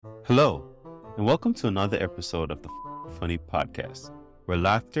Hello, and welcome to another episode of the Funny Podcast, where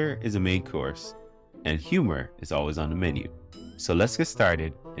laughter is a main course and humor is always on the menu. So let's get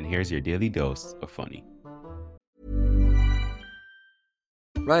started, and here's your daily dose of funny.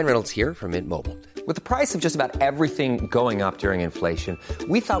 Ryan Reynolds here from Mint Mobile. With the price of just about everything going up during inflation,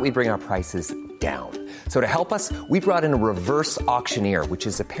 we thought we'd bring our prices down. So to help us, we brought in a reverse auctioneer, which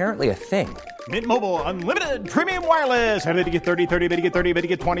is apparently a thing. Mint Mobile Unlimited Premium Wireless. How to get 30, 30, bit to get 30, bit to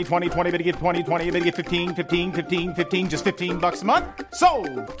get 20, 20, 20, bit to get 20, 20, bit to get 15, 15, 15, 15, just $15 a month?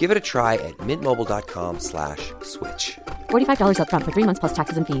 Sold! Give it a try at mintmobile.com/switch. $45 up front for 3 months plus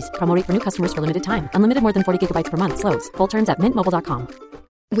taxes and fees. Promo rate for new customers for limited time. Unlimited more than 40 gigabytes per month. Slows full terms at mintmobile.com.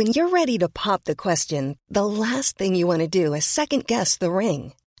 When you're ready to pop the question, the last thing you want to do is second-guess the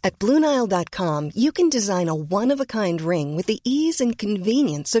ring. At BlueNile.com, you can design a one-of-a-kind ring with the ease and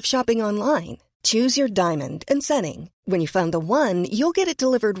convenience of shopping online. Choose your diamond and setting. When you find the one, you'll get it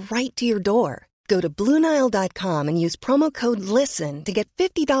delivered right to your door. Go to BlueNile.com and use promo code LISTEN to get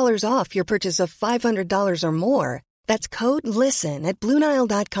 $50 off your purchase of $500 or more. That's code LISTEN at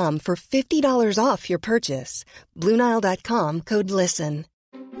BlueNile.com for $50 off your purchase. BlueNile.com, code LISTEN.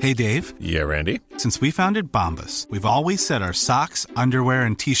 Hey, Dave. Yeah, Randy. Since we founded Bombas, we've always said our socks, underwear,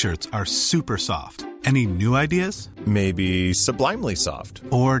 and T-shirts are super soft. Any new ideas? Maybe sublimely soft.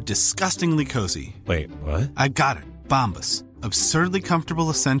 Or disgustingly cozy. Wait, what? I got it. Bombas. Absurdly comfortable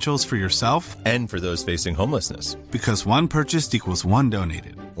essentials for yourself and for those facing homelessness. Because one purchased equals one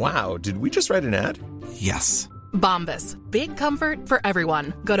donated. Wow, did we just write an ad? Yes. Bombas. Big comfort for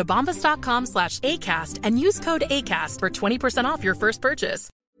everyone. Go to bombas.com/ACAST and use code ACAST for 20% off your first purchase.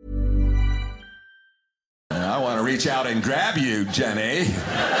 I want to reach out and grab you, Jenny.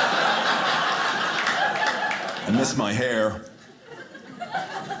 I miss my hair.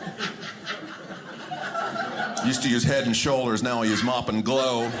 Used to use Head and Shoulders, now I use Mop and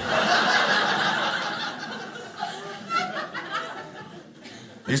Glow.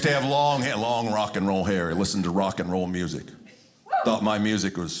 I used to have long rock and roll hair. I listened to rock and roll music. Thought my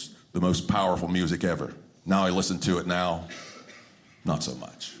music was the most powerful music ever. Now I listen to it now, not so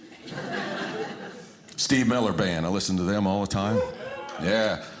much. Steve Miller Band, I listen to them all the time.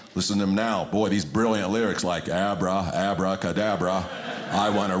 Yeah, listen to them now. Boy, these brilliant lyrics like abra, abracadabra,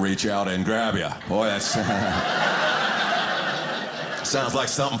 I want to reach out and grab ya. Boy, that's... sounds like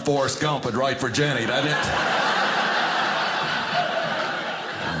something Forrest Gump would write for Jenny, doesn't it?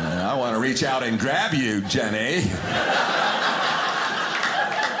 I want to reach out and grab you, Jenny.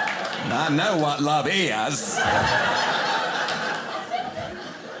 I know what love is.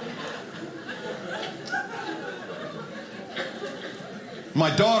 My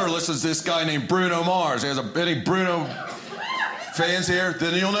daughter listens to this guy named Bruno Mars. There's any Bruno fans here?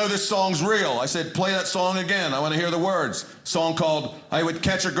 Then you'll know this song's real. I said, play that song again. I want to hear the words. Song called I Would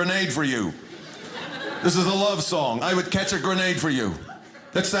Catch a Grenade for You. This is a love song. I would catch a grenade for you.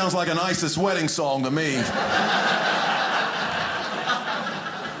 That sounds like an ISIS wedding song to me.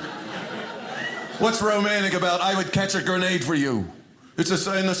 What's romantic about I would catch a grenade for you? It's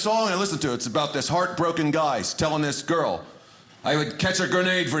in the song I listened to. It's about this heartbroken guy telling this girl, I would catch a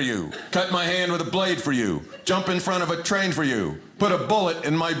grenade for you, cut my hand with a blade for you, jump in front of a train for you, put a bullet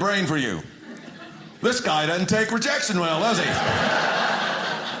in my brain for you. This guy doesn't take rejection well, does he?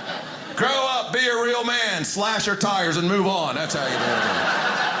 Grow up, be a real man, slash your tires and move on. That's how you do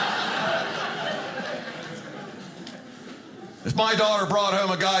it. If my daughter brought home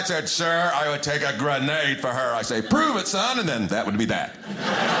a guy and said, sir, I would take a grenade for her, I say, prove it, son, and then that would be that.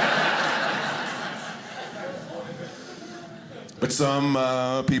 But some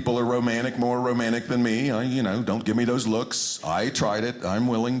people are more romantic than me. Don't give me those looks. I tried it. I'm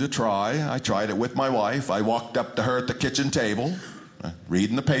willing to try. I tried it with my wife. I walked up to her at the kitchen table,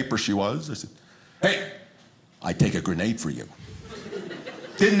 reading the paper she was. I said, hey, I'd take a grenade for you.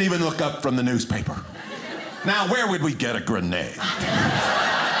 Didn't even look up from the newspaper. Now, where would we get a grenade?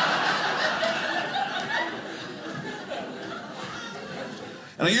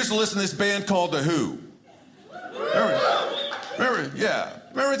 And I used to listen to this band called The Who.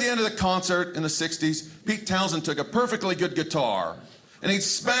 Remember at the end of the concert in the 60s, Pete Townsend took a perfectly good guitar and he'd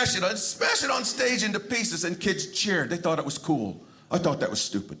smash it on stage into pieces and kids cheered. They thought it was cool. I thought that was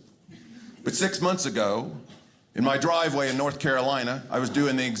stupid. But 6 months ago, in my driveway in North Carolina, I was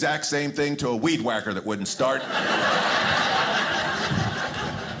doing the exact same thing to a weed whacker that wouldn't start.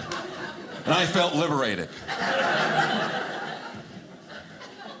 And I felt liberated.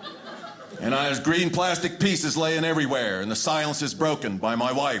 And there's green plastic pieces laying everywhere, and the silence is broken by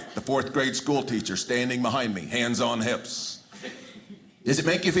my wife, the fourth grade school teacher, standing behind me, hands on hips. Does it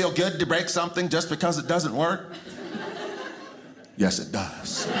make you feel good to break something just because it doesn't work? Yes, it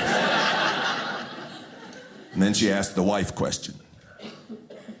does. And then she asked the wife question.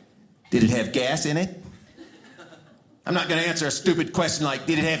 Did it have gas in it? I'm not going to answer a stupid question like,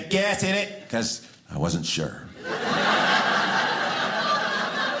 did it have gas in it? Because I wasn't sure.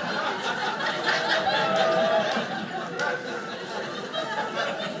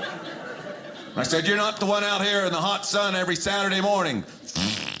 I said, you're not the one out here in the hot sun every Saturday morning.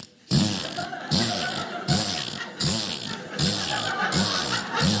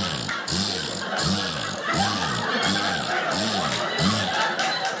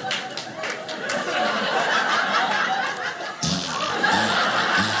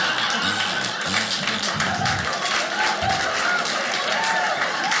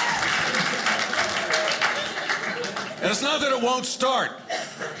 And it's not that it won't start.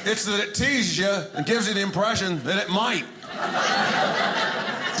 It's that it teases you and gives you the impression that it might.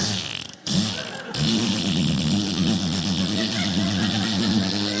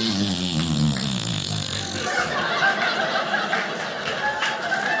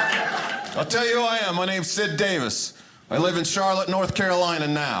 I'll tell you who I am. My name's Sid Davis. I live in Charlotte, North Carolina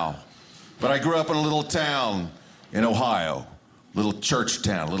now. But I grew up in a little town in Ohio. Little church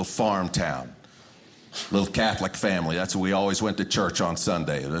town, little farm town. Little Catholic family. That's where we always went to church on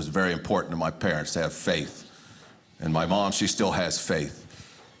Sunday. It was very important to my parents to have faith. And my mom, she still has faith.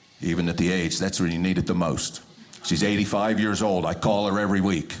 Even at the age, that's when you need it the most. She's 85 years old. I call her every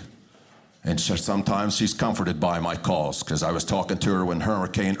week. And sometimes she's comforted by my calls, because I was talking to her when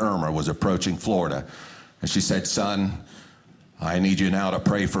Hurricane Irma was approaching Florida. And she said, son, I need you now to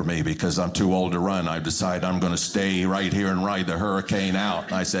pray for me because I'm too old to run. I've decided I'm going to stay right here and ride the hurricane out.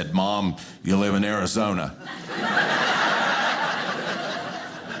 And I said, Mom, you live in Arizona.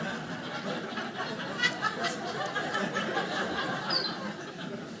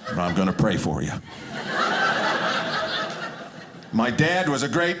 But I'm going to pray for you. My dad was a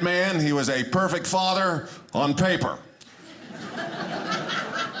great man. He was a perfect father on paper.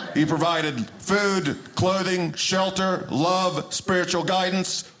 He provided food, clothing, shelter, love, spiritual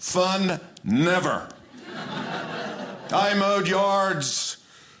guidance, fun, never. I mowed yards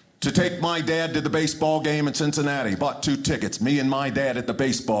to take my dad to the baseball game in Cincinnati. Bought 2 tickets, me and my dad at the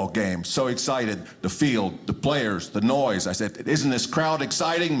baseball game. So excited, the field, the players, the noise. I said, isn't this crowd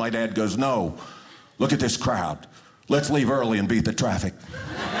exciting? My dad goes, no. Look at this crowd. Let's leave early and beat the traffic.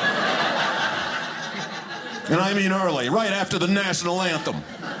 And I mean early, right after the national anthem.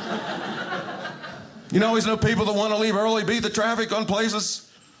 You always know people that want to leave early, beat the traffic on places?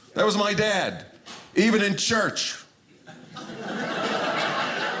 That was my dad. Even in church.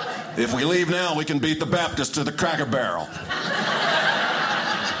 If we leave now, we can beat the Baptist to the Cracker Barrel.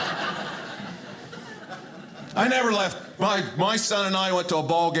 I never left. My son and I went to a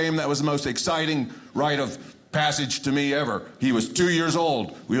ball game that was the most exciting rite of passage to me ever. He was 2 years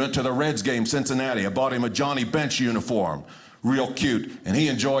old. We went to the Reds game, Cincinnati. I bought him a Johnny Bench uniform. Real cute. And he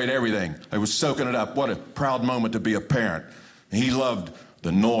enjoyed everything. I was soaking it up. What a proud moment to be a parent. And he loved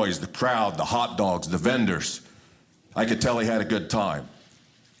the noise, the crowd, the hot dogs, the vendors. I could tell he had a good time.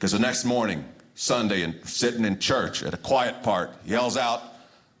 Because the next morning, Sunday, and sitting in church at a quiet part, he yells out,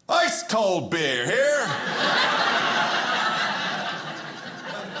 ice cold beer here.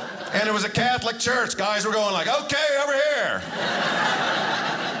 And it was a Catholic church. Guys were going like, okay, over here.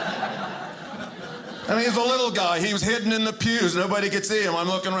 And he's a little guy. He was hidden in the pews. Nobody could see him. I'm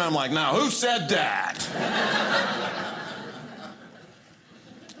looking around like, now, who said that?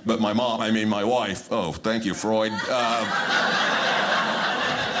 But my wife, oh, thank you, Freud.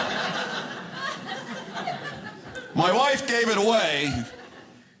 My wife gave it away,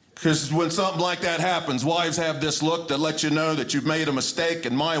 because when something like that happens, wives have this look that lets you know that you've made a mistake,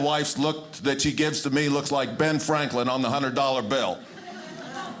 and my wife's look that she gives to me looks like Ben Franklin on the $100 bill.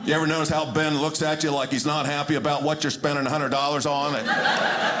 You ever notice how Ben looks at you like he's not happy about what you're spending $100 on?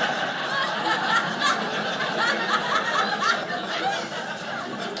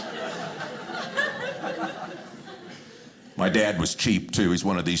 My dad was cheap, too. He's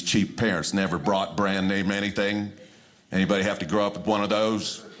one of these cheap parents, never brought brand name anything. Anybody have to grow up with one of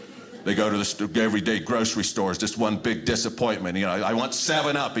those? They go to the everyday grocery stores, just one big disappointment. You know, I want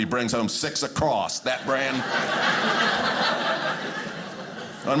 7-Up. He brings home 6 across, that brand.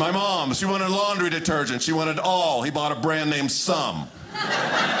 And my mom, she wanted laundry detergent. She wanted All. He bought a brand named Some.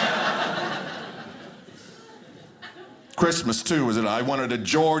 Christmas, too, was it? I wanted a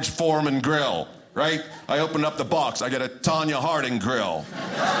George Foreman grill, right? I opened up the box. I get a Tonya Harding grill.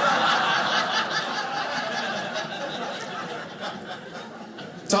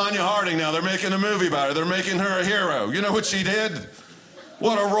 Tonya Harding now, they're making a movie about her. They're making her a hero. You know what she did?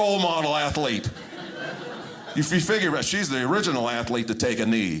 What a role model athlete. If you figure about it, she's the original athlete to take a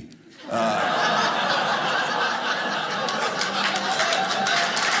knee.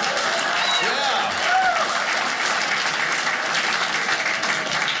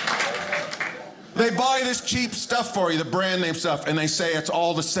 They buy this cheap stuff for you, the brand name stuff, and they say it's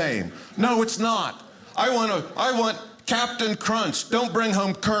all the same. No, it's not. I want Captain Crunch. Don't bring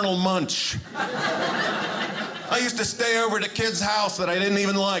home Colonel Munch. I used to stay over at a kid's house that I didn't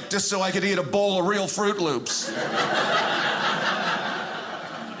even like just so I could eat a bowl of real Fruit Loops.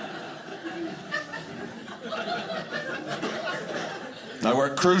 I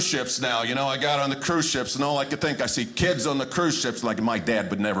work cruise ships now. You know, I got on the cruise ships, and all I could think, I see kids on the cruise ships like my dad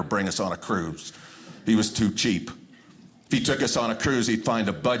would never bring us on a cruise. He was too cheap. If he took us on a cruise, he'd find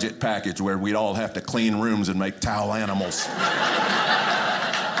a budget package where we'd all have to clean rooms and make towel animals.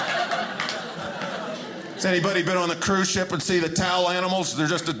 Has anybody been on the cruise ship and see the towel animals? They're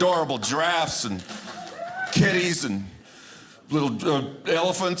just adorable. Giraffes and kitties and little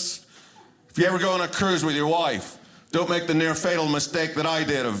elephants. If you ever go on a cruise with your wife, don't make the near fatal mistake that I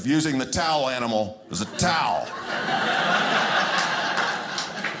did of using the towel animal as a towel.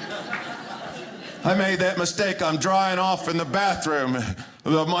 I made that mistake. I'm drying off in the bathroom.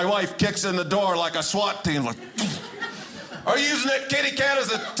 My wife kicks in the door like a SWAT team. Like, are you using that kitty cat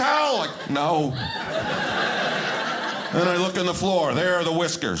as a towel? Like, no. Then I look on the floor. There are the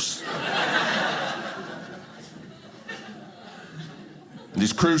whiskers.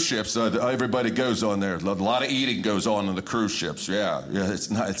 These cruise ships, everybody goes on there. A lot of eating goes on the cruise ships. Yeah, it's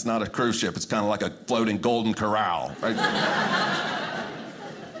not a cruise ship. It's kind of like a floating golden corral, right?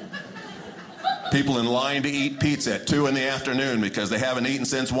 People in line to eat pizza at 2 p.m. because they haven't eaten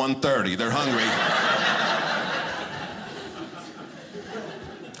since 1:30. They're hungry.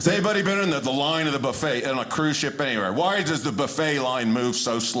 Has anybody been in the line of the buffet on a cruise ship anywhere? Why does the buffet line move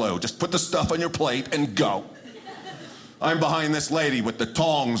so slow? Just put the stuff on your plate and go. I'm behind this lady with the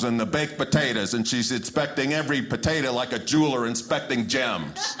tongs and the baked potatoes, and she's inspecting every potato like a jeweler inspecting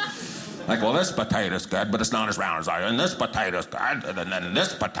gems. Like, well, this potato's good, but it's not as round as I, and this potato's good, and then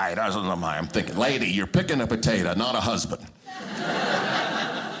this potato's, and I'm thinking, lady, you're picking a potato, not a husband.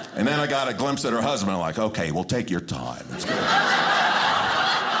 And then I got a glimpse at her husband. I'm like, okay, well, take your time. It's good.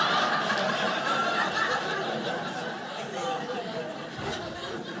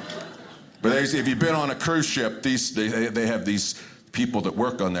 But if you've been on a cruise ship, they have these people that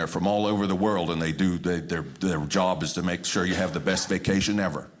work on there from all over the world, and their job is to make sure you have the best vacation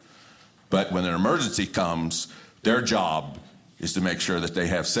ever. But when an emergency comes, their job is to make sure that they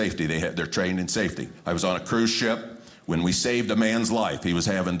have safety. They're trained in safety. I was on a cruise ship when we saved a man's life. He was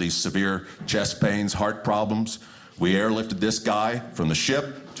having these severe chest pains, heart problems. We airlifted this guy from the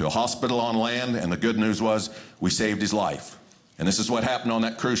ship to a hospital on land, and the good news was we saved his life. And this is what happened on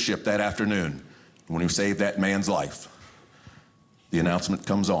that cruise ship that afternoon when we saved that man's life. The announcement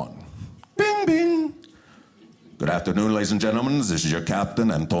comes on. Bing, bing. Good afternoon, ladies and gentlemen. This is your captain,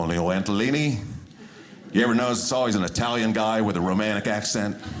 Antonio Antolini. You ever notice it's always an Italian guy with a romantic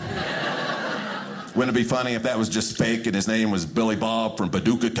accent? Wouldn't it be funny if that was just fake and his name was Billy Bob from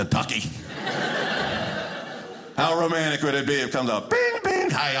Paducah, Kentucky? How romantic would it be if it comes up, bing,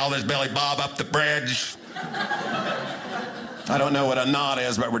 bing, hi, all this Billy Bob up the bridge. I don't know what a knot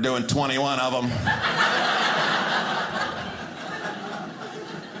is, but we're doing 21 of them.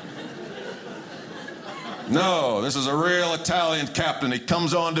 No, this is a real Italian captain. He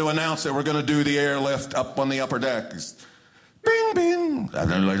comes on to announce that we're going to do the airlift up on the upper deck. He's, bing, bing.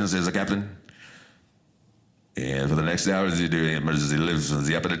 Afternoon, ladies, is the captain. And for the next hours, you do the emergency lifts on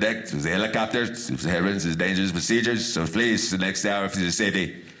the upper deck, the helicopters, the heavens, the dangerous procedures. So please, the next hour, for the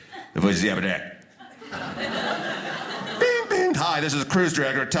safety, the voice is the upper deck. Bing, bing. Hi, this is the cruise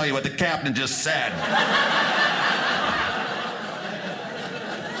director. I'll tell you what the captain just said.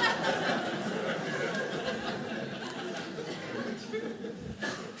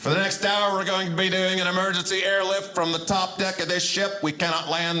 For the next hour, we're going to be doing an emergency airlift from the top deck of this ship. We cannot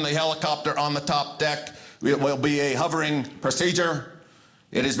land the helicopter on the top deck. It will be a hovering procedure.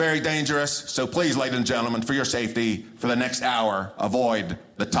 It is very dangerous. So please, ladies and gentlemen, for your safety, for the next hour, avoid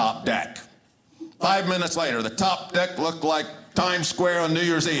the top deck. 5 minutes later, the top deck looked like Times Square on New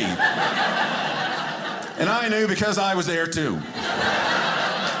Year's Eve. And I knew because I was there too.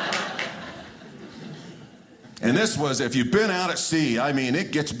 And this was, if you've been out at sea, I mean,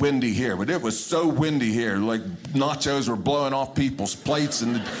 it gets windy here, but it was so windy here, like nachos were blowing off people's plates,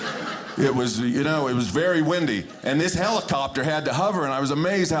 and it was, it was very windy. And this helicopter had to hover, and I was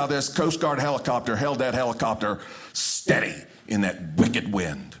amazed how this Coast Guard helicopter held that helicopter steady in that wicked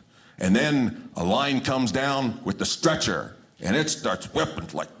wind. And then a line comes down with the stretcher, and it starts whipping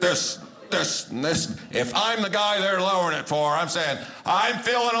like this. this and this. If I'm the guy they're lowering it for, I'm saying, I'm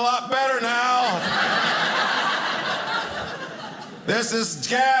feeling a lot better now. This is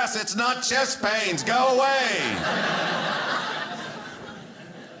gas, it's not chest pains. Go away.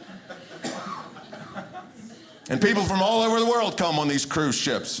 And people from all over the world come on these cruise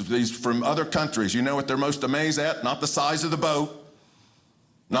ships, these from other countries. You know what they're most amazed at? Not the size of the boat,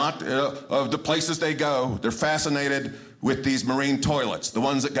 not of the places they go. They're fascinated with these marine toilets, the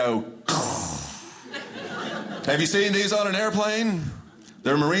ones that go. Have you seen these on an airplane?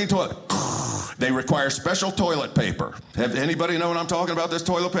 They're marine toilet. They require special toilet paper. Have anybody know what I'm talking about, this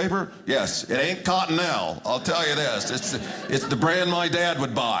toilet paper? Yes, it ain't Cottonelle, I'll tell you this. It's the brand my dad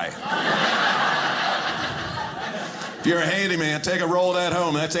would buy. If you're a handyman, take a roll of that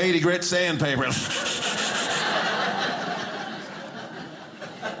home. That's 80 grit sandpaper.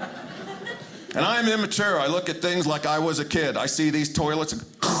 And I'm immature. I look at things like I was a kid. I see these toilets,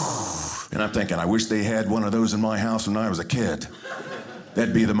 and I'm thinking, I wish they had one of those in my house when I was a kid.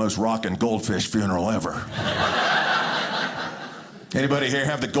 That'd be the most rockin' goldfish funeral ever. Anybody here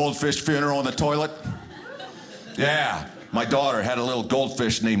have the goldfish funeral on the toilet? Yeah. My daughter had a little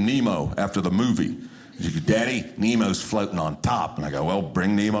goldfish named Nemo after the movie. She goes, Daddy, Nemo's floating on top. And I go, well,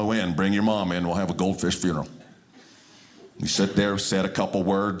 bring Nemo in, bring your mom in, we'll have a goldfish funeral. We sit there, said a couple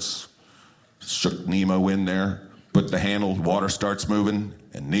words, shook Nemo in there, put the handle, water starts moving,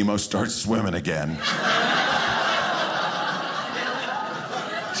 and Nemo starts swimming again.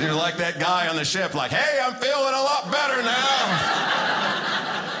 She was like that guy on the ship, like, hey, I'm feeling a lot better now.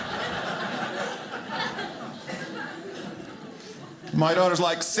 My daughter's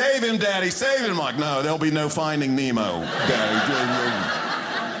like, save him, Daddy, save him. I'm like, no, there'll be no Finding Nemo.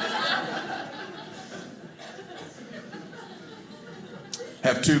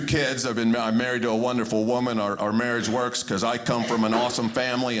 Have 2 kids. I'm married to a wonderful woman. Our marriage works because I come from an awesome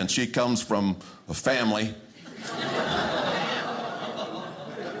family and she comes from a family.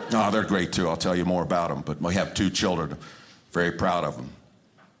 Oh, they're great too. I'll tell you more about them. But we have 2 children. Very proud of them.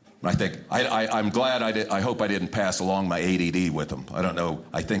 I think I'm glad I hope I didn't pass along my ADD with them. I don't know.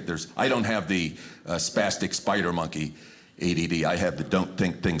 I don't have the spastic spider monkey ADD. I have the don't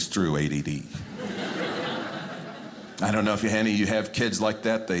think things through ADD. I don't know if any of you have kids like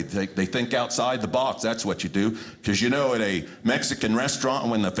that. They think outside the box. That's what you do. Because at a Mexican restaurant,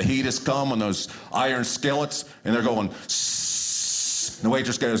 when the fajitas come on those iron skillets, and they're going, sss, and the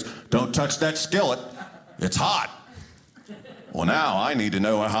waitress goes, don't touch that skillet. It's hot. Well, now I need to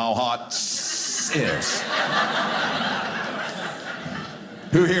know how hot is.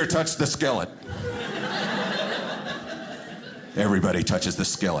 Who here touched the skillet? Everybody touches the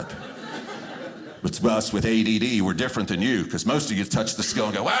skillet. But us with ADD, we're different than you, because most of you touch the skillet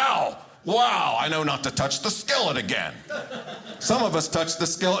and go, wow, I know not to touch the skillet again. Some of us touch the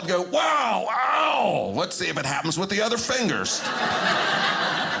skillet and go, wow, ow, let's see if it happens with the other fingers.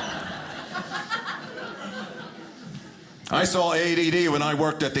 I saw ADD when I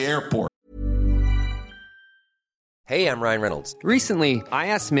worked at the airport. Hey, I'm Ryan Reynolds. Recently, I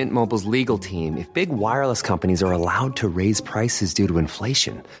asked Mint Mobile's legal team if big wireless companies are allowed to raise prices due to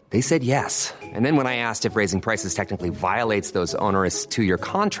inflation. They said yes. And then when I asked if raising prices technically violates those onerous 2-year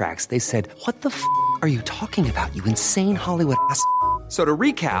contracts, they said, what the f*** are you talking about, you insane Hollywood ass f- So to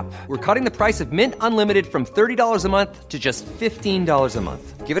recap, we're cutting the price of Mint Unlimited from $30 a month to just $15 a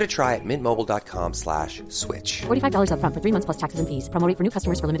month. Give it a try at mintmobile.com/switch. $45 up front for 3 months plus taxes and fees. Promo rate for new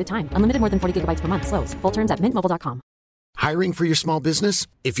customers for limited time. Unlimited more than 40 gigabytes per month. Slows full terms at mintmobile.com. Hiring for your small business?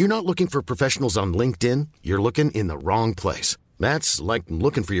 If you're not looking for professionals on LinkedIn, you're looking in the wrong place. That's like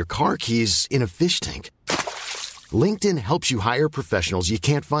looking for your car keys in a fish tank. LinkedIn helps you hire professionals you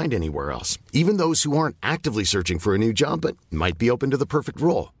can't find anywhere else, even those who aren't actively searching for a new job but might be open to the perfect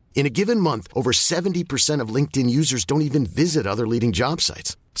role. In a given month, over 70% of LinkedIn users don't even visit other leading job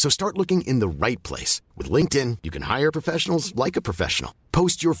sites. So start looking in the right place. With LinkedIn, you can hire professionals like a professional.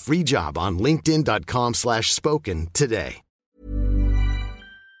 Post your free job on linkedin.com/spoken today.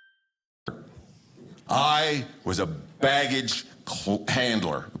 I was a baggage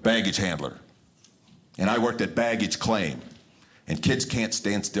handler. And I worked at baggage claim. And kids can't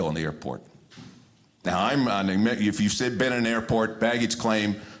stand still in the airport. Now, if you've been in an airport, baggage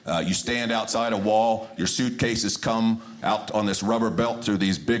claim, you stand outside a wall, your suitcases come out on this rubber belt through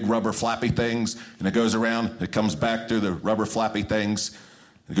these big rubber flappy things, and it goes around, it comes back through the rubber flappy things,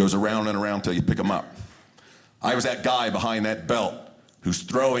 it goes around and around till you pick them up. I was that guy behind that belt who's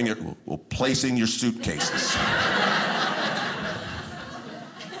throwing it, placing your suitcases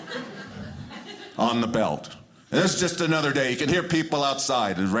on the belt. And this is just another day. You can hear people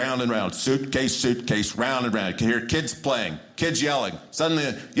outside, round and round, suitcase, round and round. You can hear kids playing, kids yelling.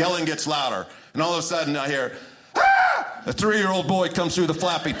 Suddenly, the yelling gets louder. And all of a sudden, I hear, ah! A 3-year-old boy comes through the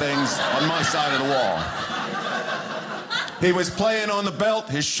flappy things on my side of the wall. He was playing on the belt,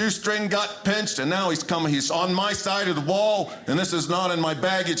 his shoestring got pinched, and now he's on my side of the wall, and this is not in my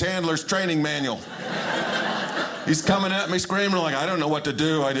baggage handler's training manual. He's coming at me screaming like, I don't know what to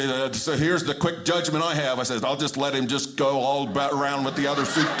do. So here's the quick judgment I have. I said, I'll just let him just go all around with the other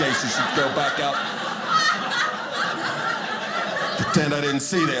suitcases and go back out. Pretend I didn't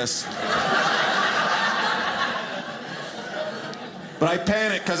see this. But I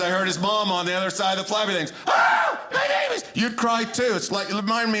panicked because I heard his mom on the other side of the flappy things. Oh, my babies! You'd cry too. It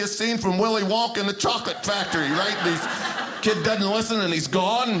reminded me of a scene from Willy Wonka in the Chocolate Factory, right? This kid doesn't listen and he's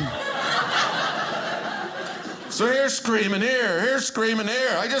gone. So here's screaming here's screaming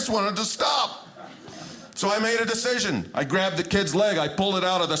here. I just wanted to stop. So I made a decision. I grabbed the kid's leg, I pulled it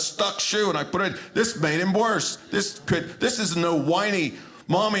out of the stuck shoe, and I put it. This made him worse. This is no whiny,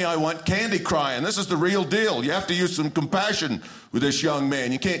 mommy, I want candy crying. This is the real deal. You have to use some compassion with this young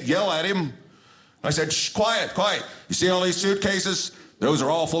man. You can't yell at him. I said, shh, quiet. You see all these suitcases? Those are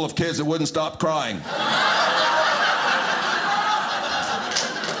all full of kids that wouldn't stop crying.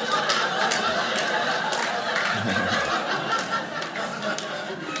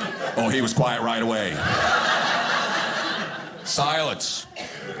 Oh, he was quiet right away. Silence.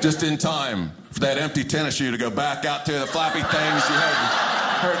 Just in time for that empty tennis shoe to go back out to the flappy things. You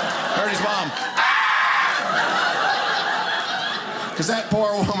heard his mom. Because that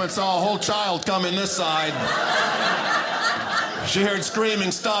poor woman saw a whole child come in this side. She heard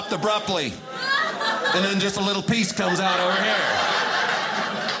screaming stopped abruptly. And then just a little piece comes out over here.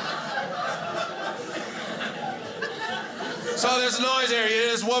 So there's a noise there. You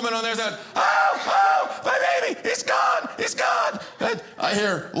hear this woman on there saying, oh, my baby, he's gone. And I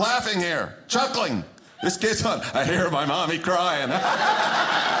hear laughing here, chuckling. This kid's on. I hear my mommy crying.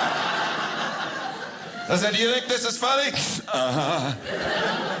 I said, do you think this is funny? Uh-huh.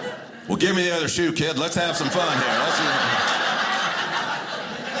 Well, give me the other shoe, kid. Let's have some fun here.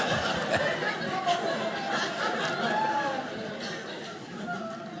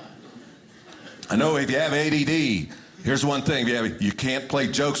 I know if you have ADD, here's one thing. You can't play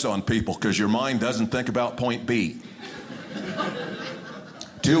jokes on people because your mind doesn't think about point B.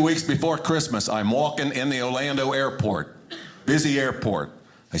 2 weeks before Christmas, I'm walking in the Orlando airport, busy airport.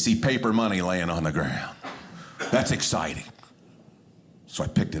 I see paper money laying on the ground. That's exciting. So I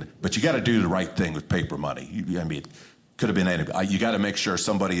picked it. But you got to do the right thing with paper money. It could have been anybody. You got to make sure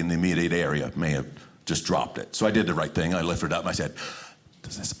somebody in the immediate area may have just dropped it. So I did the right thing. I lifted it up and I said,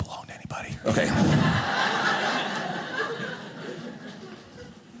 does this belong to anybody? Okay.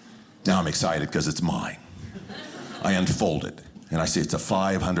 Now I'm excited because it's mine. I unfold it, and I see it's a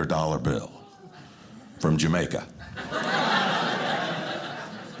 $500 bill from Jamaica.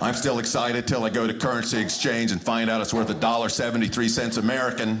 I'm still excited till I go to currency exchange and find out it's worth $1.73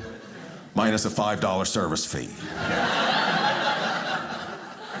 American minus a $5 service fee.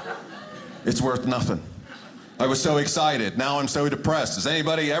 It's worth nothing. I was so excited. Now I'm so depressed. Has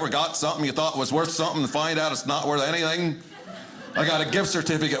anybody ever got something you thought was worth something and find out it's not worth anything? I got a gift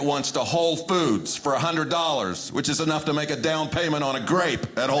certificate once to Whole Foods for $100, which is enough to make a down payment on a grape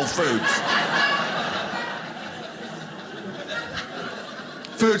at Whole Foods.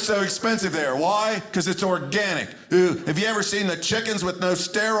 Food's so expensive there. Why? Because it's organic. Have you ever seen the chickens with no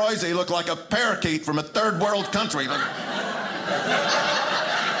steroids? They look like a parakeet from a third world country. Like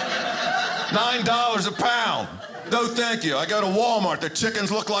 $9 a pound. No, thank you. I go to Walmart. The chickens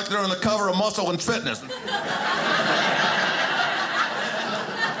look like they're on the cover of Muscle and Fitness.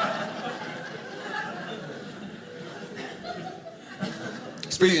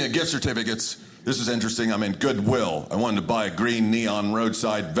 Speaking of gift certificates, this is interesting. I'm in Goodwill. I wanted to buy a green neon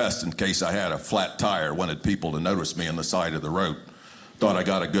roadside vest in case I had a flat tire. Wanted people to notice me on the side of the road. Thought I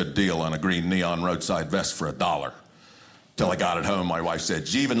got a good deal on a green neon roadside vest for $1. Till I got it home, my wife said,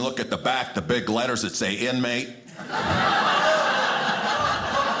 did you even look at the back, the big letters that say inmate?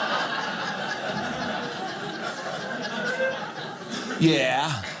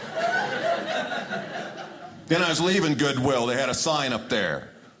 Yeah. Then I was leaving Goodwill. They had a sign up there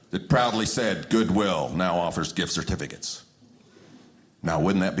that proudly said, Goodwill now offers gift certificates. Now,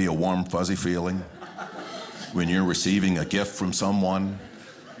 wouldn't that be a warm, fuzzy feeling when you're receiving a gift from someone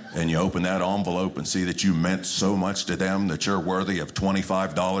and you open that envelope and see that you meant so much to them that you're worthy of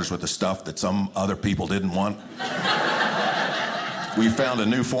 $25 worth of stuff that some other people didn't want? We found a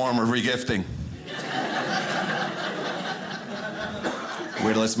new form of regifting.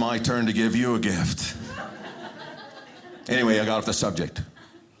 Wait till it's my turn to give you a gift. Anyway, I got off the subject.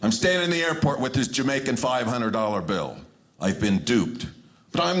 I'm standing in the airport with this Jamaican $500 bill. I've been duped,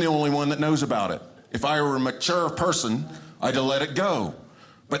 but I'm the only one that knows about it. If I were a mature person, I'd have let it go.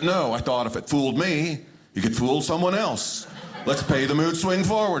 But no, I thought if it fooled me, you could fool someone else. Let's pay the mood swing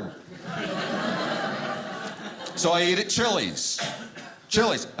forward. So I eat at Chili's.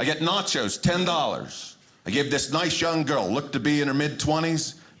 I get nachos, $10. I give this nice young girl, looked to be in her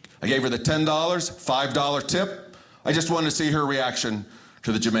mid-20s. I gave her the $10, $5 tip. I just wanted to see her reaction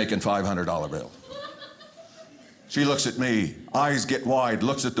to the Jamaican $500 bill. She looks at me, eyes get wide,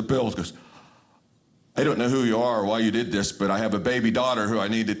 looks at the bill, goes, I don't know who you are or why you did this, but I have a baby daughter who I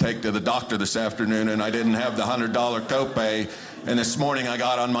need to take to the doctor this afternoon, and I didn't have the $100 copay. And this morning I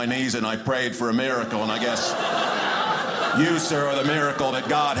got on my knees and I prayed for a miracle, and I guess you, sir, are the miracle that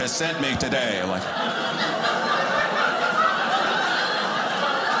God has sent me today. Like,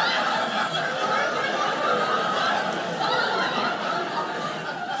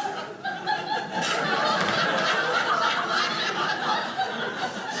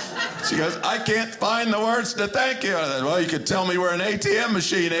 she goes, I can't find the words to thank you. I said, well, you could tell me where an ATM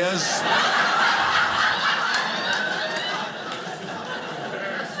machine is.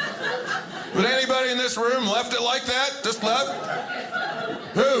 But anybody in this room left it like that? Just left?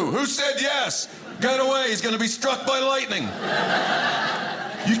 Who said yes? Got away. He's going to be struck by lightning.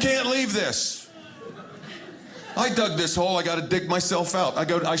 You can't leave this. I dug this hole. I got to dig myself out.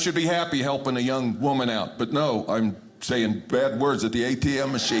 I should be happy helping a young woman out. But no, I'm saying bad words at the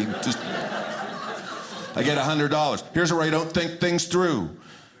ATM machine. Just, I get $100. Here's where I don't think things through.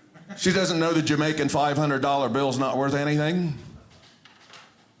 She doesn't know the Jamaican $500 bill's not worth anything.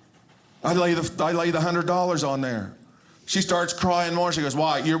 I lay the $100 on there. She starts crying more. She goes,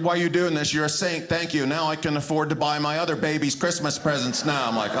 why are you doing this? You're a saint. Thank you. Now I can afford to buy my other baby's Christmas presents now.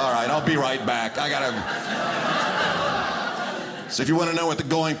 I'm like, all right, I'll be right back. So if you want to know what the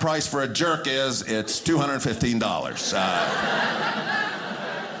going price for a jerk is, it's $215.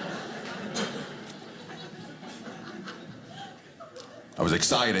 I was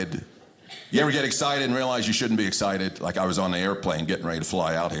excited. You ever get excited and realize you shouldn't be excited? Like I was on the airplane getting ready to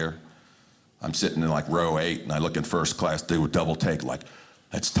fly out here. I'm sitting in like row 8 and I look in first class, do a double take like,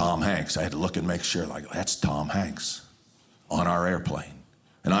 that's Tom Hanks. I had to look and make sure like, that's Tom Hanks on our airplane.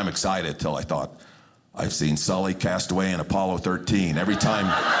 And I'm excited till I thought, I've seen Sully cast away in Apollo 13. Every time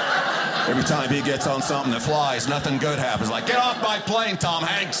he gets on something that flies, nothing good happens. Like, get off my plane, Tom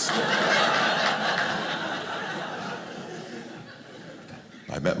Hanks.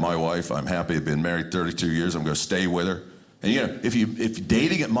 I met my wife. I'm happy. I've been married 32 years. I'm going to stay with her. And you know, if you're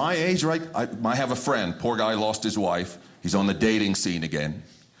dating at my age, right? I have a friend. Poor guy lost his wife. He's on the dating scene again.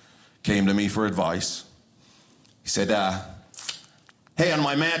 Came to me for advice. He said, hey, on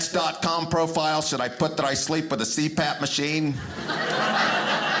my Match.com profile, should I put that I sleep with a CPAP machine?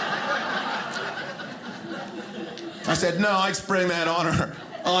 I said, no, I'd spring that on her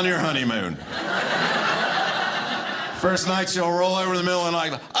on your honeymoon. First night, she'll roll over in the middle of the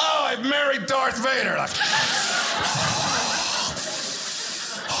night, oh, I've married Darth Vader. Like,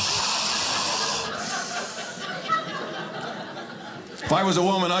 if I was a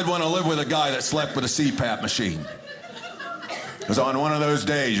woman, I'd want to live with a guy that slept with a CPAP machine. Because on one of those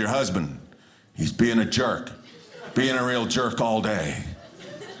days, your husband, he's being a jerk, being a real jerk all day.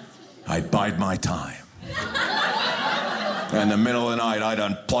 I'd bide my time. And in the middle of the night, I'd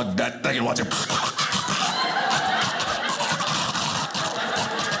unplug that thing and watch him.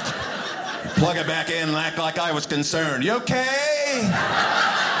 Plug it back in and act like I was concerned. You okay?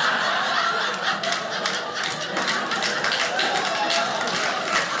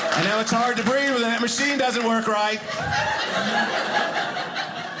 I know it's hard to breathe when that machine doesn't work right.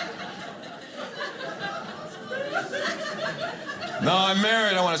 No, I'm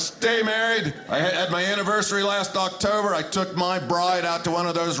married. I want to stay married. I had my anniversary last October. I took my bride out to one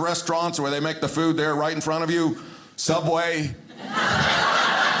of those restaurants where they make the food there right in front of you. Subway.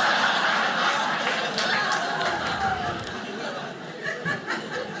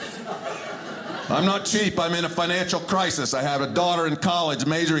 I'm not cheap. I'm in a financial crisis. I have a daughter in college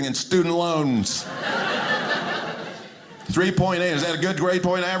majoring in student loans. 3.8. Is that a good grade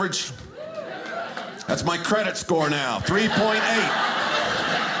point average? That's my credit score now. 3.8.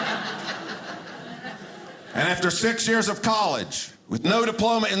 And after 6 years of college, with no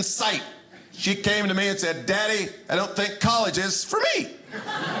diploma in sight, she came to me and said, Daddy, I don't think college is for me.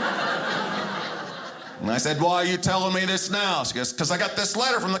 And I said, why are you telling me this now? She goes, because I got this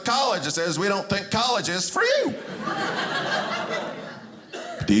letter from the college that says we don't think college is for you.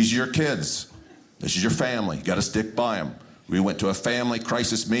 These are your kids. This is your family. You got to stick by them. We went to a family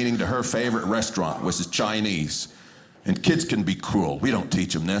crisis meeting to her favorite restaurant, which is Chinese. And kids can be cruel. We don't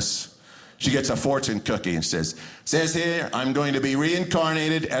teach them this. She gets a fortune cookie and says here, I'm going to be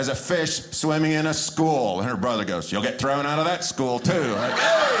reincarnated as a fish swimming in a school. And her brother goes, you'll get thrown out of that school too. Like,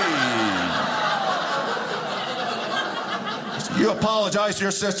 hey! You apologize to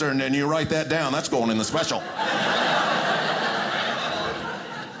your sister and then you write that down. That's going in the special.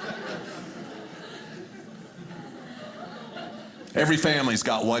 Every family's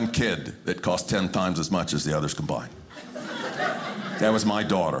got one kid that costs 10 times as much as the others combined. That was my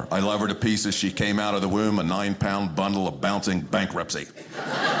daughter. I love her to pieces. She came out of the womb a 9-pound bundle of bouncing bankruptcy.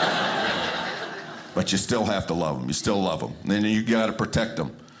 But you still have to love them. You still love them. And then you got to protect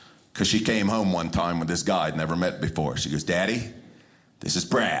them. Because she came home one time with this guy I'd never met before. She goes, Daddy, this is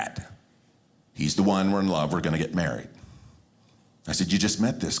Brad. He's the one we're in love. We're going to get married. I said, you just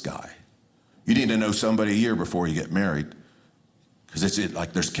met this guy. You need to know somebody a year before you get married. Because it's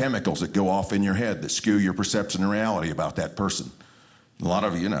like there's chemicals that go off in your head that skew your perception and reality about that person. A lot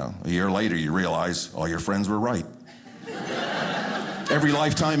of you, a year later you realize all your friends were right. Every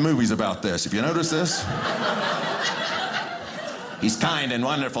Lifetime movie's about this. Have you noticed this? He's kind and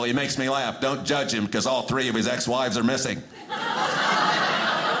wonderful. He makes me laugh. Don't judge him because all 3 of his ex-wives are missing.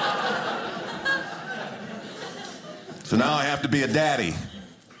 So now I have to be a daddy.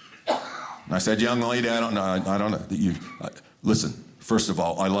 And I said, young lady, I don't know. Listen, first of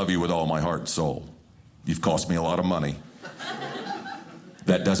all, I love you with all my heart and soul. You've cost me a lot of money.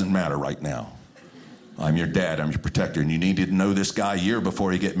 That doesn't matter right now. I'm your dad, I'm your protector, and you need to know this guy a year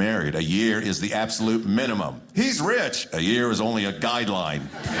before you get married. A year is the absolute minimum. He's rich. A year is only a guideline.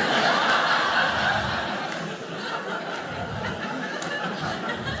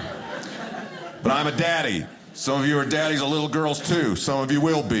 But I'm a daddy. Some of you are daddies of little girls too. Some of you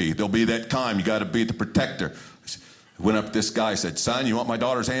will be. There'll be that time. You got to be the protector. I went up to this guy, said, son, you want my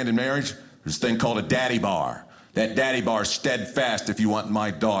daughter's hand in marriage? There's a thing called a daddy bar. That daddy bar's steadfast if you want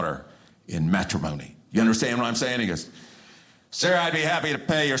my daughter in matrimony. You understand what I'm saying? He goes, sir, I'd be happy to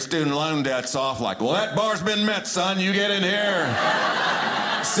pay your student loan debts off. Like, well, that bar's been met, son. You get in here.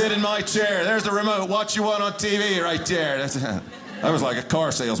 Sit in my chair. There's the remote. Watch you want on TV right there. I was like a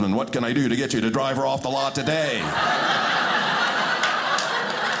car salesman. What can I do to get you to drive her off the lot today?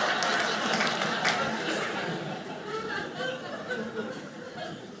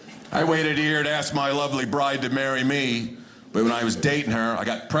 I waited a year to ask my lovely bride to marry me, but when I was dating her, I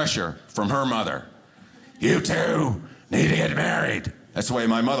got pressure from her mother. You two need to get married. That's the way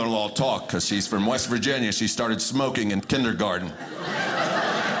my mother-in-law talked, because she's from West Virginia. She started smoking in kindergarten.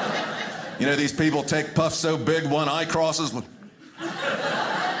 You know, these people take puffs so big, one eye crosses.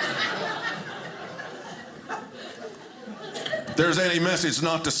 If there's any message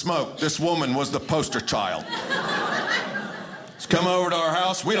not to smoke, this woman was the poster child. Come over to our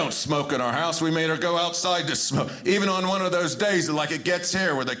house. We don't smoke in our house. We made her go outside to smoke. Even on one of those days like it gets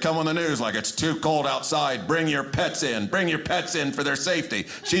here where they come on the news like it's too cold outside. Bring your pets in. Bring your pets in for their safety.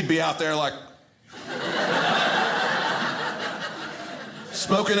 She'd be out there like...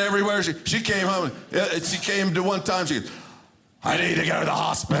 smoking everywhere. She came home. She came to one time. She goes, I need to go to the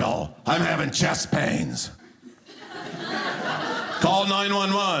hospital. I'm having chest pains. Call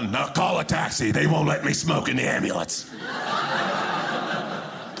 911. No, call a taxi. They won't let me smoke in the ambulance.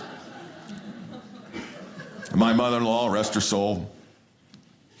 My mother-in-law, rest her soul,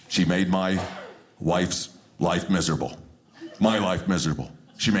 she made my wife's life miserable. My life miserable.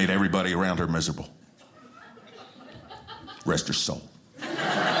 She made everybody around her miserable. Rest her soul.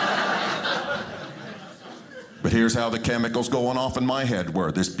 But here's how the chemicals going off in my head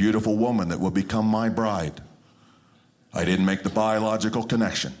were. This beautiful woman that will become my bride. I didn't make the biological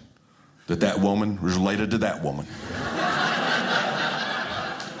connection that woman was related to that woman.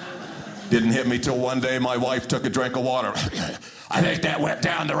 Didn't hit me till one day my wife took a drink of water. I think that went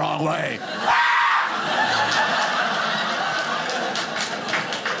down the wrong way.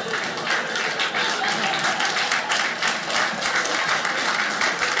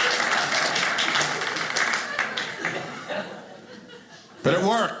 But it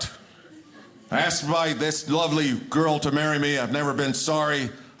worked. I asked this lovely girl to marry me. I've never been sorry.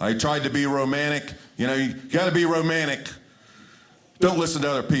 I tried to be romantic. You know, you got to be romantic. Don't listen to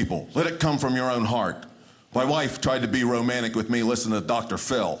other people. Let it come from your own heart. My wife tried to be romantic with me. Listen to Dr.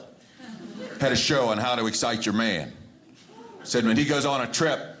 Phil. Had a show on how to excite your man. Said when he goes on a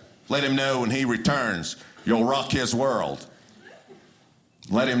trip, let him know when he returns, you'll rock his world.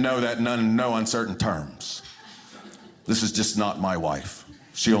 Let him know that in no uncertain terms. This is just not my wife.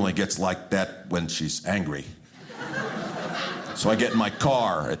 She only gets like that when she's angry. So I get in my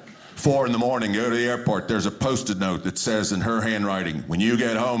car at 4 in the morning, go to the airport. There's a Post-it note that says in her handwriting, when you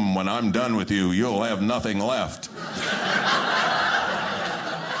get home, when I'm done with you, you'll have nothing left.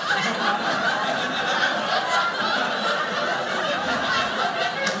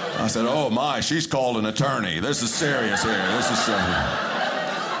 I said, oh my, she's called an attorney. This is serious here.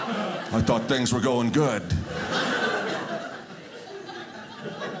 I thought things were going good.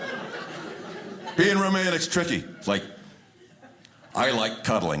 Being romantic's tricky. Like, I like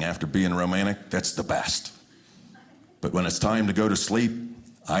cuddling after being romantic. That's the best. But when it's time to go to sleep,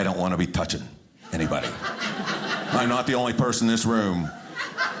 I don't want to be touching anybody. I'm not the only person in this room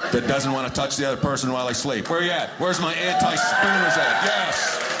that doesn't want to touch the other person while they sleep. Where you at? Where's my anti-spooners at?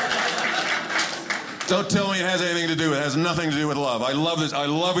 Yes. Don't tell me it has anything to do with it. It has nothing to do with love. I love this. I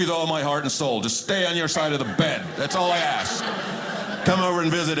love you with all my heart and soul. Just stay on your side of the bed. That's all I ask. Come over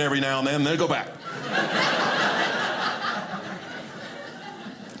and visit every now and then go back.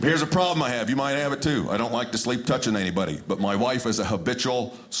 Here's a problem I have. You might have it too. I don't like to sleep touching anybody, but my wife is a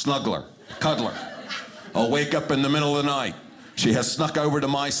habitual snuggler, cuddler. I'll wake up in the middle of the night. She has snuck over to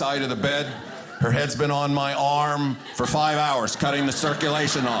my side of the bed. Her head's been on my arm for 5 hours, cutting the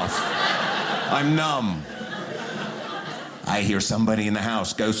circulation off. I'm numb. I hear somebody in the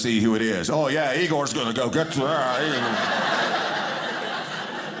house. Go see who it is. Oh, yeah, Igor's going to go get to her.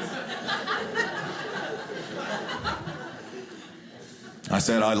 I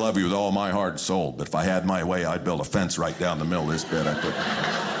said, I love you with all my heart and soul, but if I had my way, I'd build a fence right down the middle of this bed. I'd put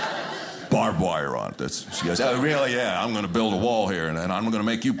barbed wire on it. She goes, oh, really? Yeah, I'm going to build a wall here, and I'm going to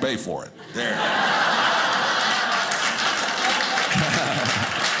make you pay for it. There.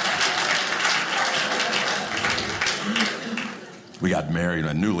 We got married,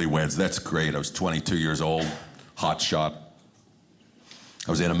 newlyweds. That's great. I was 22 years old, hot shot.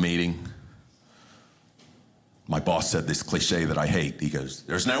 I was in a meeting. My boss said this cliche that I hate. He goes,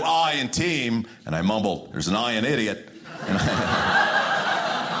 there's no I in team. And I mumbled, there's an I in idiot. And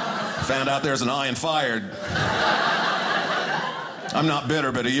I found out there's an I in fired. I'm not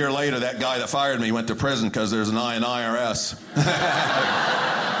bitter, but a year later, that guy that fired me went to prison because there's an I in IRS.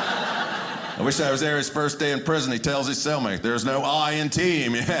 I wish I was there his first day in prison. He tells his cellmate, there's no I in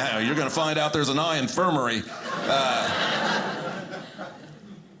team. Yeah, you're going to find out there's an I infirmary.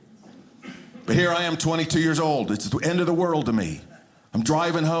 But here I am, 22 years old. It's the end of the world to me. I'm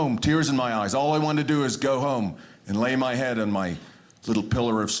driving home, tears in my eyes. All I want to do is go home and lay my head on my little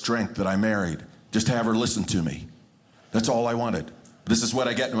pillar of strength that I married. Just have her listen to me. That's all I wanted. This is what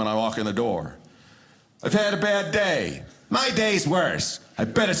I get when I walk in the door. I've had a bad day. My day's worse. I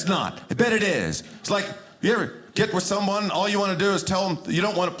bet it's not. I bet it is. It's like, you ever get with someone, all you want to do is tell them you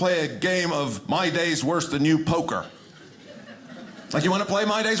don't want to play a game of my day's worse than you poker. Like, you want to play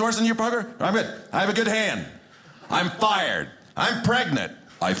my day's worse than you poker? I'm good. I have a good hand. I'm fired. I'm pregnant.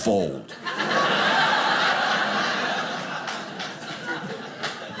 I fold.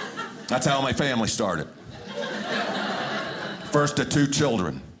 That's how my family started. First of 2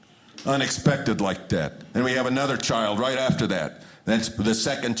 children. Unexpected like that. And we have another child right after that. Then the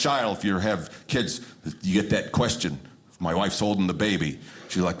second child, if you have kids, you get that question. My wife's holding the baby.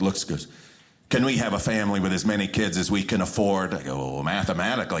 She looks, goes, can we have a family with as many kids as we can afford? I go, well,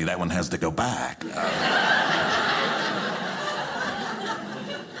 mathematically, that one has to go back.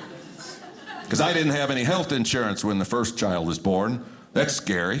 Because I didn't have any health insurance when the first child was born. That's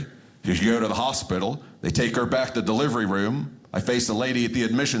scary. You go to the hospital, they take her back to the delivery room. I face a lady at the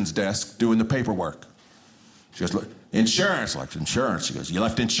admissions desk doing the paperwork. She goes, look, insurance. Like, insurance. She goes, you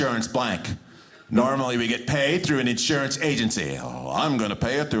left insurance blank. Normally we get paid through an insurance agency. Oh, I'm going to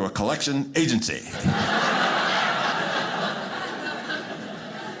pay it through a collection agency.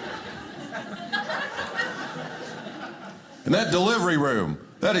 And that delivery room,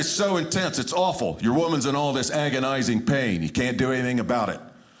 that is so intense, it's awful. Your woman's in all this agonizing pain. You can't do anything about it.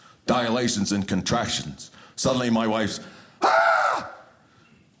 Dilations and contractions. Suddenly my wife's, ah!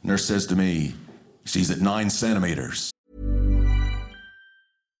 Nurse says to me, she's at 9 centimeters.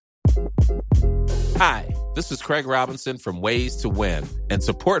 Hi, this is Craig Robinson from Ways to Win, and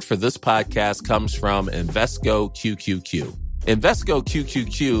support for this podcast comes from Invesco QQQ. Invesco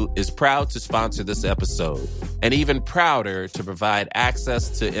QQQ is proud to sponsor this episode, and even prouder to provide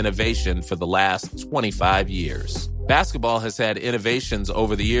access to innovation for the last 25 years. Basketball has had innovations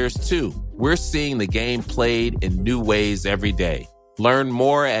over the years, too. We're seeing the game played in new ways every day. Learn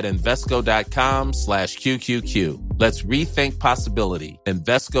more at Invesco.com/QQQ. Let's rethink possibility.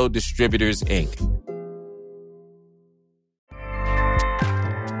 Invesco Distributors, Inc.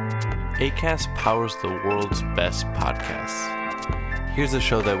 Acast powers the world's best podcasts. Here's a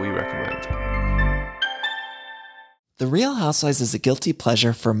show that we recommend. The Real Housewives is a guilty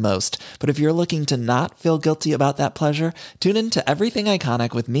pleasure for most, but if you're looking to not feel guilty about that pleasure, tune in to Everything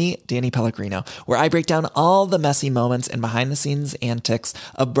Iconic with me, Danny Pellegrino, where I break down all the messy moments and behind-the-scenes antics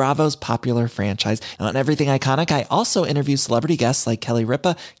of Bravo's popular franchise. And on Everything Iconic, I also interview celebrity guests like Kelly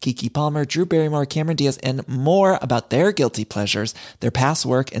Ripa, Keke Palmer, Drew Barrymore, Cameron Diaz, and more about their guilty pleasures, their past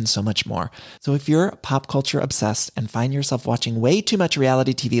work, and so much more. So if you're pop culture obsessed and find yourself watching way too much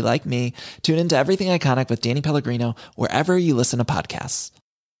reality TV like me, tune into Everything Iconic with Danny Pellegrino, wherever you listen to podcasts.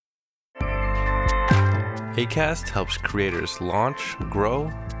 Acast helps creators launch,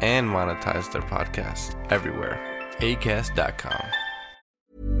 grow, and monetize their podcasts everywhere. Acast.com.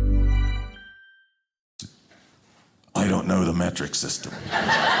 I don't know the metric system.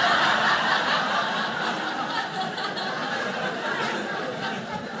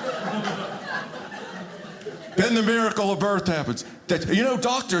 Then the miracle of birth happens.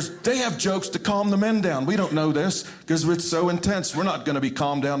 Doctors, they have jokes to calm the men down. We don't know this because it's so intense. We're not going to be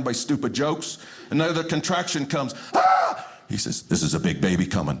calmed down by stupid jokes. Another contraction comes. Ah! He says, this is a big baby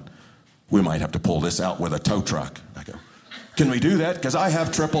coming. We might have to pull this out with a tow truck. I go, can we do that? Because I have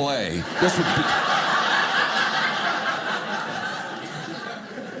AAA. This would be...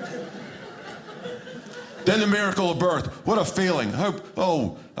 Then the miracle of birth. What a feeling.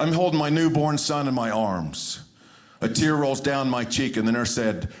 I'm holding my newborn son in my arms. A tear rolls down my cheek, and the nurse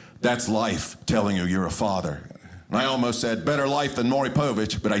said, that's life telling you you're a father. And I almost said, better life than Maury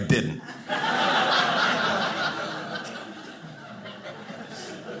Povich, but I didn't.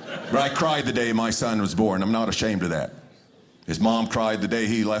 But I cried the day my son was born. I'm not ashamed of that. His mom cried the day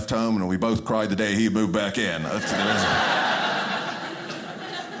he left home, and we both cried the day he moved back in. A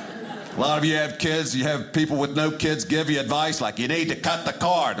lot of you have kids, you have people with no kids give you advice like, you need to cut the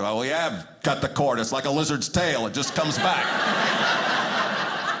cord. Well, we have cut the cord. It's like a lizard's tail. It just comes back.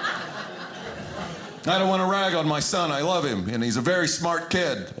 I don't want to rag on my son. I love him, and he's a very smart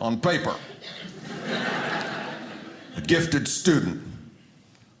kid on paper. A gifted student.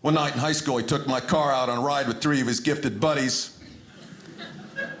 One night in high school, he took my car out on a ride with 3 of his gifted buddies.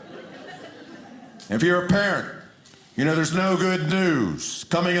 If you're a parent, there's no good news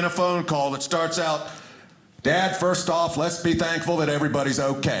coming in a phone call that starts out, Dad, first off, let's be thankful that everybody's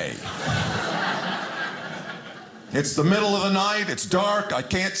okay. It's the middle of the night, it's dark, I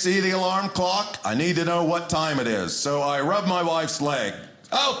can't see the alarm clock, I need to know what time it is. So I rub my wife's leg.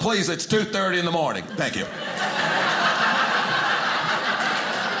 Oh, please, it's 2:30 in the morning. Thank you.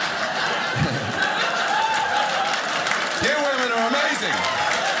 You women are amazing.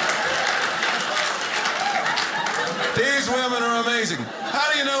 These women are amazing. How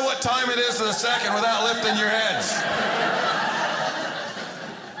do you know what time it is in a second without lifting your heads?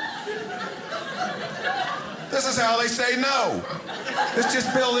 This is how they say no. It's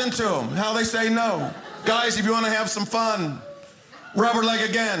just built into them, how they say no. Guys, if you want to have some fun, rub her leg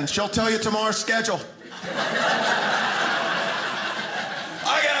again. She'll tell you tomorrow's schedule.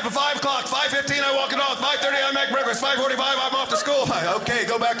 I get up at 5 o'clock, 5:15 I walk it off, 5:30 I make breakfast, 5:45 I'm off to school. Okay,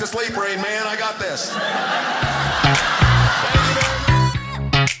 go back to sleep, Rain Man, I got this.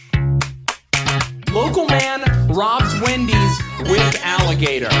 Local man robs Wendy's with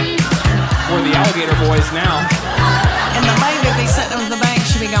alligator. We're the alligator boys now. And the baby, if he's sitting in the bank,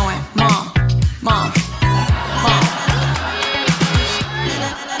 should be going, Mom, Mom, Mom.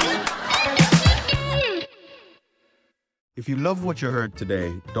 If you love what you heard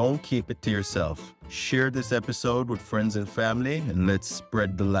today, don't keep it to yourself. Share this episode with friends and family, and let's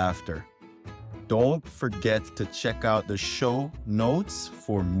spread the laughter. Don't forget to check out the show notes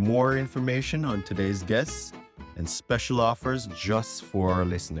for more information on today's guests and special offers just for our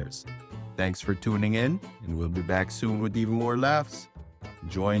listeners. Thanks for tuning in, and we'll be back soon with even more laughs.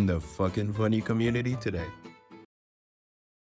 Join the fucking funny community today.